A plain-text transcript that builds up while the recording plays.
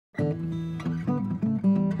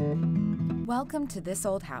Welcome to this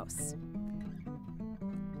old house.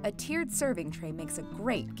 A tiered serving tray makes a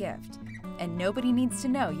great gift, and nobody needs to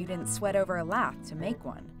know you didn't sweat over a lathe to make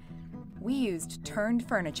one. We used turned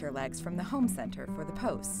furniture legs from the home center for the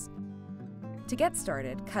posts. To get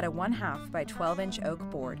started, cut a 1/2 by 12-inch oak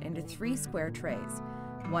board into 3 square trays,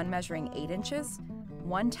 one measuring 8 inches,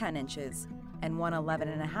 one 10 inches, and one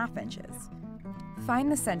 11.5 inches.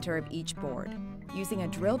 Find the center of each board. Using a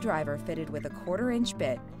drill driver fitted with a 1/4-inch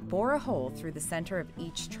bit, bore a hole through the center of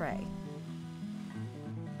each tray.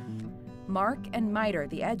 Mark and miter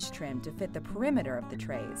the edge trim to fit the perimeter of the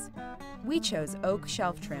trays. We chose oak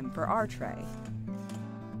shelf trim for our tray.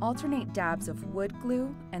 Alternate dabs of wood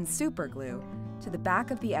glue and super glue to the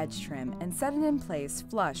back of the edge trim and set it in place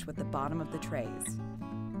flush with the bottom of the trays.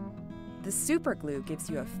 The super glue gives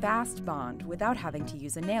you a fast bond without having to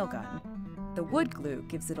use a nail gun. The wood glue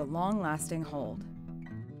gives it a long-lasting hold.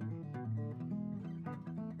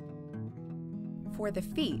 For the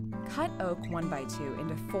feet, cut oak 1x2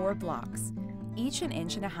 into 4 blocks, each 1.5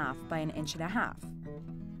 inches by 1.5 inches.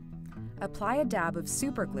 Apply a dab of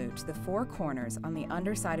super glue to the 4 corners on the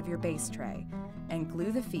underside of your base tray and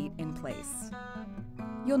glue the feet in place.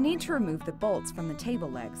 You'll need to remove the bolts from the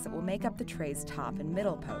table legs that will make up the tray's top and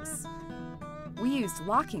middle posts. We used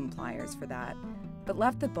locking pliers for that, but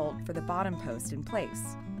left the bolt for the bottom post in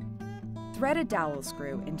place. Thread a dowel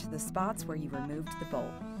screw into the spots where you removed the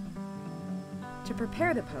bolt. To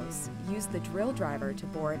prepare the posts, use the drill driver to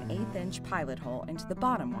bore an 1/8 inch pilot hole into the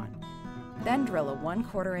bottom one, then drill a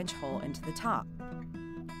 1/4 inch hole into the top.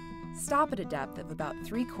 Stop at a depth of about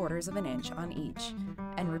 3/4 inch on each,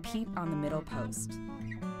 and repeat on the middle post.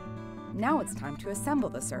 Now it's time to assemble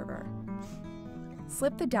the server.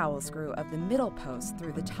 Slip the dowel screw of the middle post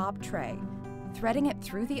through the top tray, threading it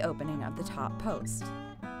through the opening of the top post.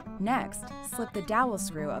 Next, slip the dowel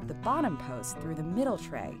screw of the bottom post through the middle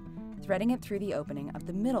tray, threading it through the opening of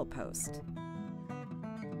the middle post.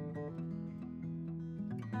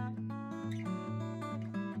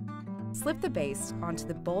 Slip the base onto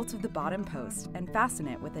the bolt of the bottom post and fasten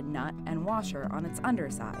it with a nut and washer on its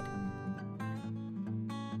underside.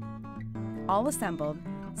 All assembled,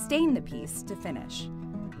 stain the piece to finish.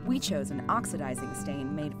 We chose an oxidizing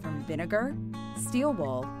stain made from vinegar, steel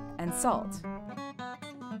wool, and salt.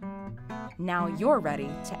 Now you're ready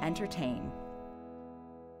to entertain.